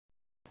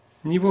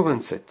Niveau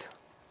 27.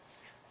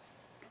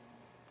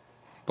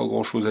 Pas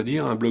grand chose à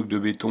dire, un bloc de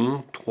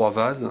béton, 3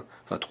 vases,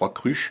 enfin 3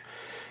 cruches,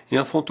 et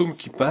un fantôme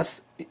qui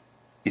passe,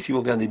 et si vous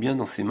regardez bien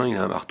dans ses mains, il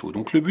a un marteau.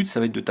 Donc le but,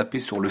 ça va être de taper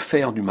sur le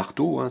fer du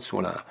marteau, hein,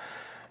 sur la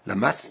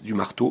masse du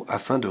marteau,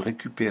 afin de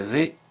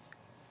récupérer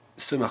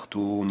ce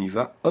marteau. On y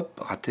va, hop,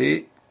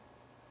 raté.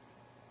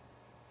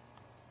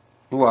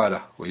 Voilà,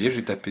 vous voyez,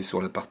 j'ai tapé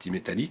sur la partie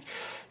métallique,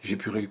 j'ai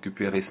pu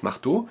récupérer ce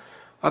marteau.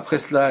 Après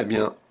cela, eh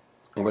bien,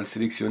 on va le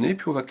sélectionner,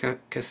 puis on va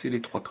casser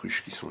les 3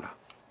 cruches qui sont là.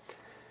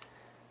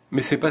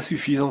 Mais c'est pas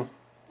suffisant.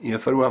 Il va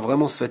falloir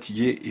vraiment se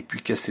fatiguer et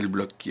puis casser le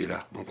bloc qui est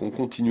là. Donc on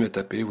continue à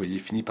taper, vous voyez,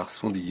 il finit par se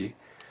fendiller,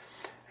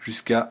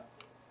 jusqu'à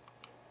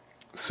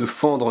se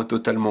fendre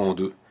totalement en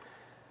deux.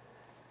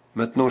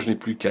 Maintenant, je n'ai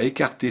plus qu'à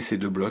écarter ces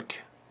 2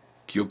 blocs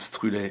qui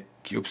obstruaient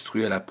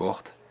la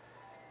porte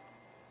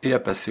et à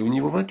passer au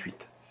niveau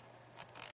 28.